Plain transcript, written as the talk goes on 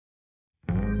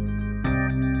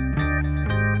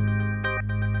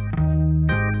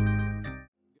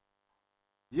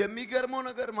የሚገርመው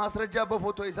ነገር ማስረጃ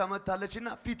በፎቶ ይዛ መጣለችና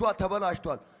ፊቷ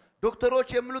ተበላሽቷል ዶክተሮች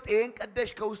የሚሉት ይሄን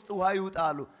ቀደሽ ከውስጥ ውሃ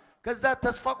ይውጣሉ ከዛ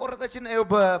ተስፋ ቆረጠችና ይሄው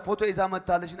በፎቶ ይዛ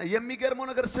መጣለችና የሚገርመው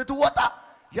ነገር ስትወጣ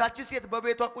ያቺ ሴት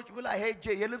በቤቷ ቁጭ ብላ ሄጄ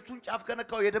የልብሱን ጫፍ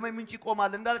ከነካው የደም ምንጭ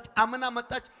ይቆማል እንዳለች አምና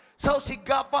መጣች ሰው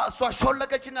ሲጋፋ እሷ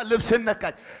ሾለከችና ልብስን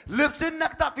ነካች ልብስን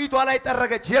ነክታ ፊቷ ላይ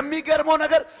ጠረገች የሚገርመው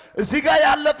ነገር እዚህ ጋር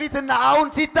ያለ ፊትና አሁን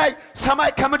ሲታይ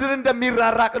ሰማይ ከምድር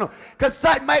እንደሚራራቅ ነው ከዛ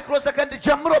ማይክሮ ሰከንድ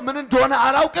ጀምሮ ምን እንደሆነ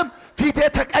አላውቅም ፊቴ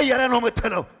ተቀየረ ነው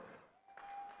የምትለው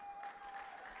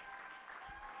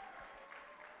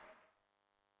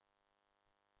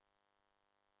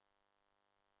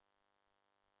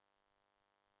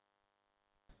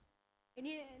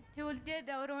እኔ ተወልደ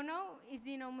ዳውሮ ነው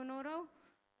እዚህ ነው ምኖረው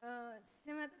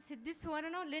 6 ወር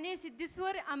ነው ለኔ 6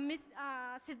 ወር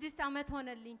 6 አመት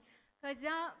ሆነልኝ ከዛ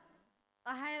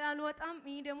ፀሐይ አልወጣም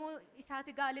ይሄ ደግሞ ኢሳት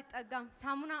ጋር አልጠጋም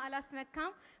ሳሙና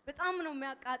አላስነካም በጣም ነው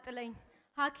የሚያቃጥለኝ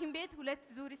ሐኪም ቤት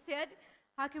 2 ዙር ሲሄድ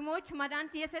ሐኪሞች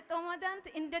መድኃኒት የሰጠው መድኃኒት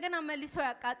እንደገና መልሶ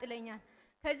ያቃጥለኛል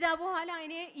ከዛ በኋላ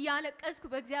እኔ ያለቀስኩ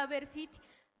በእግዚአብሔር ፊት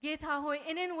ጌታ ሆይ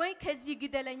እኔን ወይ ከዚህ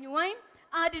ግደለኝ ወይ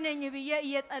አድነኝ ብዬ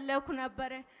እየጸለይኩ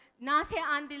ነበር ናሴ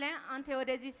አንድ ላይ አንተ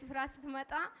ወደዚህ ስፍራ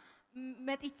ስትመጣ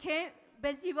መጥቼ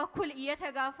በዚህ በኩል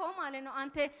እየተጋፈው ማለት ነው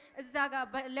አንተ እዛ ጋር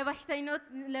ለበሽተኞች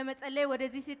ለመጸለይ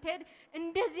ወደዚህ ስትሄድ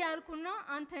እንደዚህ አልኩና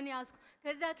አንተን ያዝኩ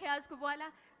ከዛ ከያዝኩ በኋላ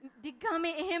ድጋሜ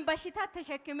ይሄን በሽታ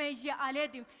ተሸክመ ይዤ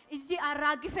አልሄድም እዚህ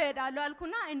አራግፈ ሄዳለሁ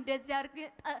አልኩና እንደዚህ አርግ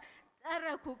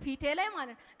ጠረኩ ፊቴ ላይ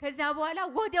ማለት ከዛ በኋላ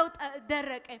ወዲያው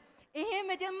ደረቀ ይሄ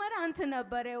መጀመሪያ አንተ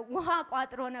ነበር ውሃ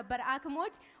ቋጥሮ ነበር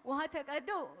አክሞች ውሃ ተቀዶ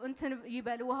እንትን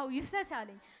ይበል ውሃው ይፍሰስ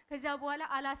አለኝ ከዛ በኋላ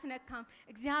አላስነካም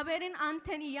እግዚአብሔርን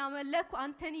አንተን ያመለኩ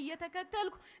አንተን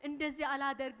እየተከተልኩ እንደዚህ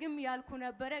አላደርግም ያልኩ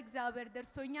ነበር እግዚአብሔር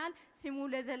ደርሶኛል ስሙ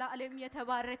ለዘላለም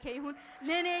የተባረከ ይሁን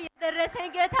ለኔ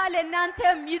የደረሰኝ ጌታ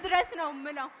ለእናንተም ይድረስ ነው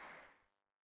ምለው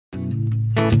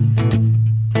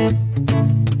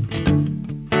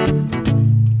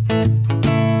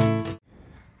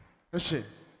እሺ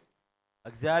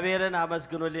እግዚአብሔርን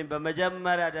አመስግኑልኝ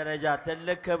በመጀመሪያ ደረጃ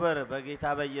ትልቅ ክብር በጌታ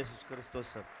በኢየሱስ ክርስቶስ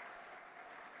ስም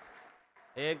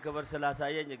ይሄን ክብር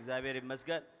ስላሳየኝ እግዚአብሔር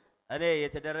ይመስገን እኔ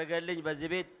የተደረገልኝ በዚህ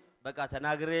ቤት በቃ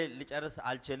ተናግሬ ልጨርስ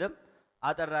አልችልም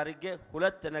አጠር አድርጌ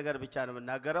 2 ነገር ብቻ ነው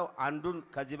የምናገረው አንዱን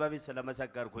ከዚህ በፊት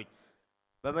ስለመሰከርኩኝ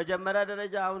በመጀመሪያ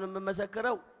ደረጃ አሁን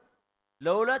የምመሰክረው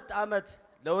ለ2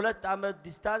 ዓመት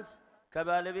ዲስታንስ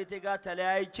ከባለቤቴ ጋር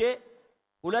ተለያይቼ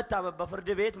 2 ዓመት በፍርድ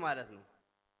ቤት ማለት ነው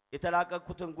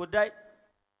የተላቀቅኩትን ጉዳይ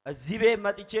እዚህ ቤት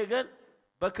መጥቼ ግን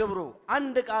በክብሩ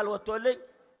አንድ ቃል ወጥቶልኝ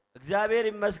እግዚአብሔር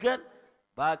ይመስገን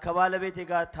ከባለቤቴ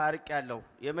ጋር ታርቅ ያለው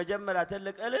የመጀመሪያ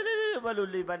ትልቅ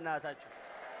በሉልኝ በእናታችሁ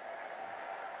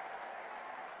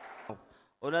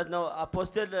እውነት ነው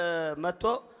አፖስቶል መጥቶ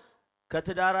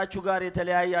ከትዳራችሁ ጋር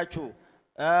የተለያያችሁ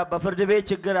በፍርድ ቤት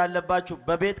ችግር አለባችሁ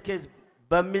በቤት ኬዝ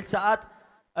በሚል ሰዓት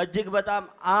እጅግ በጣም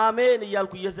አሜን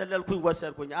እያልኩ እየዘለልኩኝ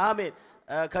ወሰድኩኝ አሜን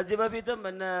ከዚህ በፊትም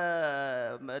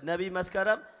ነብይ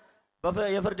መስከረም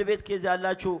የፍርድ ቤት ኬዝ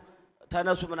ያላችሁ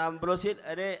ተነሱ ምናምን ብሎ ሲል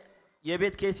እኔ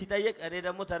የቤት ኬዝ ሲጠይቅ እኔ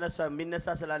ደግሞ ተነሳ የሚነሳ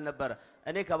ስላልነበረ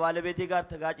እኔ ከባለቤቴ ጋር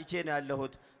ተጋጭቼ ነው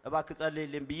ያለሁት እባክህ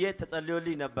ጸልይልኝ ብዬ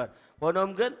ተጸልዮልኝ ነበር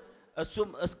ሆኖም ግን እሱም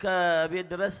እስከ ቤት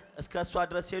ድረስ እስከ እሷ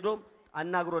ድረስ ሄዶም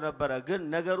አናግሮ ነበር ግን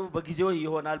ነገሩ በጊዜው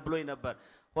ይሆናል ብሎኝ ነበር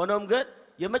ሆኖም ግን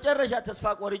የመጨረሻ ተስፋ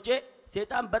ቆርጬ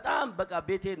ሰይጣን በጣም በቃ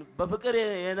ቤቴን በፍቅር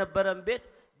የነበረን ቤት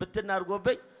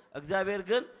ብትናርጎበኝ እግዚአብሔር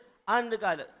ግን አንድ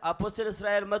ቃል አፖስቶል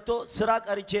እስራኤል መጥቶ ስራ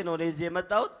ቀርጬ ነው ለዚህ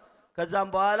የመጣሁት ከዛም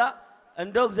በኋላ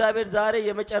እንደው እግዚአብሔር ዛሬ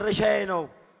የመጨረሻዬ ነው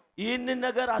ይህንን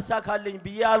ነገር አሳካልኝ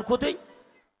ብዬ አልኩትኝ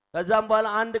ከዛም በኋላ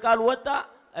አንድ ቃል ወጣ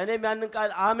እኔም ያንን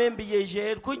ቃል አሜን ብዬ ይዤ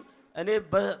ሄድኩኝ እኔ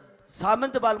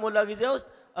በሳምንት ባልሞላ ጊዜ ውስጥ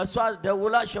እሷ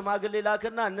ደውላ ሽማግሌ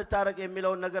ላክና እንታረቅ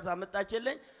የሚለውን ነገር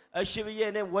ታመጣችልኝ እሺ ብዬ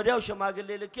እኔም ወዲያው ሽማግሌ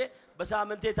ልኬ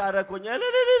በሳምንቴ ታረኩኝ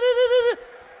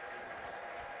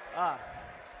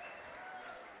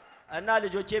እና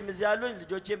ልጆቼም እዚህ ያሉኝ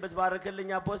ልጆቼም በተባረከልኝ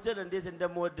አፖስቶል እንዴት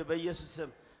እንደምወድ በኢየሱስ ስም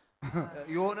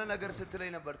የሆነ ነገር ስትለኝ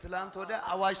ነበር ትላንት ወደ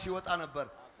አዋጅ ሲወጣ ነበር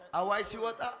አዋጅ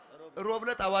ሲወጣ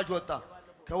ሮብለት አዋጅ ወጣ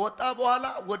ከወጣ በኋላ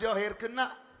ወዲያው ሄርክና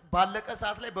ባለቀ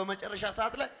ሰዓት ላይ በመጨረሻ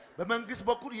ሰዓት ላይ በመንግስት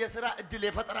በኩል የሥራ እድል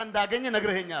የፈጠራ እንዳገኘ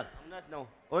ነግረኸኛል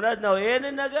እውነት ነው ይሄን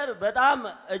ነገር በጣም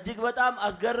እጅግ በጣም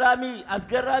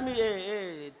አስገራሚ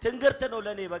ትንግርት ነው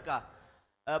ለኔ በቃ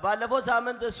ባለፈው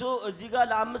ሳምንት እሱ እዚህ ጋር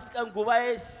ለ5 ቀን ጉባኤ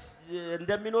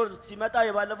እንደሚኖር ሲመጣ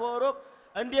የባለፈው ሮብ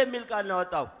እንዴ የሚል ቃል ነው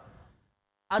ወጣው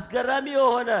አስገራሚ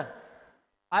የሆነ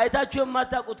አይታችሁ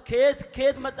የማታውቁት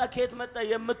ከየት መጣ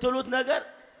የምትሉት ነገር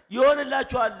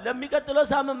ይሆንላችኋል ለሚቀጥለው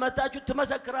ሳምንት መጣችሁ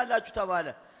ትመሰክራላችሁ ተባለ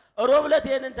ሮብ ዕለት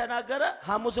ይሄንን ተናገረ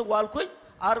ሐሙስን ዋልኩኝ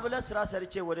ዓርብ ዕለት ስራ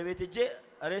ሰርቼ ወደ ቤት ሄጄ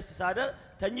ሬስት ሳደር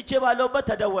ተኝቼ ባለውበት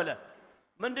ተደወለ።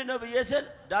 ምንድነው ብዬ ስል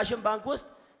ዳሽን ባንክ ውስጥ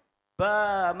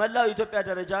በመላው ኢትዮጵያ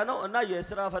ደረጃ ነው እና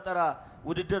የሥራ ፈጠራ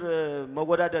ውድድር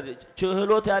መወዳደር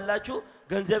ችሎታ ያላችሁ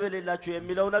ገንዘብ የሌላችሁ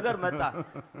የሚለው ነገር መጣ።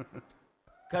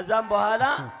 ከዛም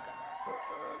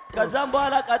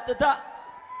በኋላ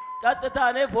ቀጥታ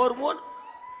እኔ ፎርሙን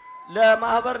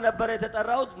ለማህበር ነበር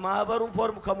የተጠራሁት። ማህበሩን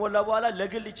ፎርም ከሞላ በኋላ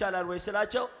ለግል ይቻላል ወይ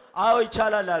ስላቸው አዎ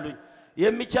ይቻላል አሉኝ።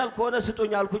 የሚቻል ከሆነ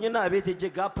ስጡኝ አልኩኝና እቤት ሄጄ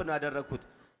ጋፕ ነው ያደረኩት።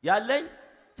 ያለኝ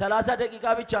 30 ደቂቃ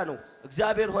ብቻ ነው።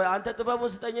 እግዚአብሔር ሆይ አንተ ጥበቡን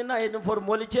ስጠኝና ይሄንን ፎርም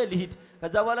ሞልቼ ልሂድ፣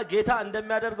 ከዛ በኋላ ጌታ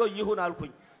እንደሚያደርገው ይሁን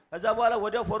አልኩኝ። ከዛ በኋላ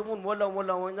ወደ ፎርሙን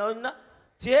ሞላውና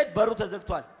ሲሄድ በሩ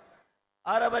ተዘግቷል።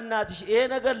 አረ በእናትሽ ይሄ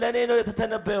ነገር ለኔ ነው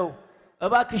የተተነበየው፣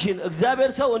 እባክሽን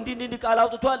እግዚአብሔር ሰው እንዲህ ቃል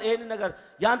አውጥቷል፣ ይሄን ነገር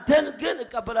ያንተን ግን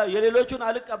እቀበላለሁ የሌሎቹን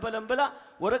አልቀበለም ብላ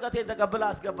ወረቀቴን ተቀብላ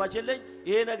አስገባችልኝ።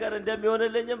 ይሄ ነገር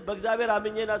እንደሚሆንልኝም በእግዚአብሔር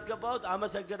አምኜን አስገባሁት።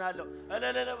 አመሰግናለሁ።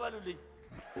 እለለለ በሉልኝ።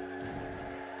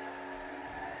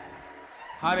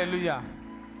 ሃሌሉያ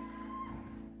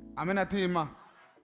አሜን። አትይማ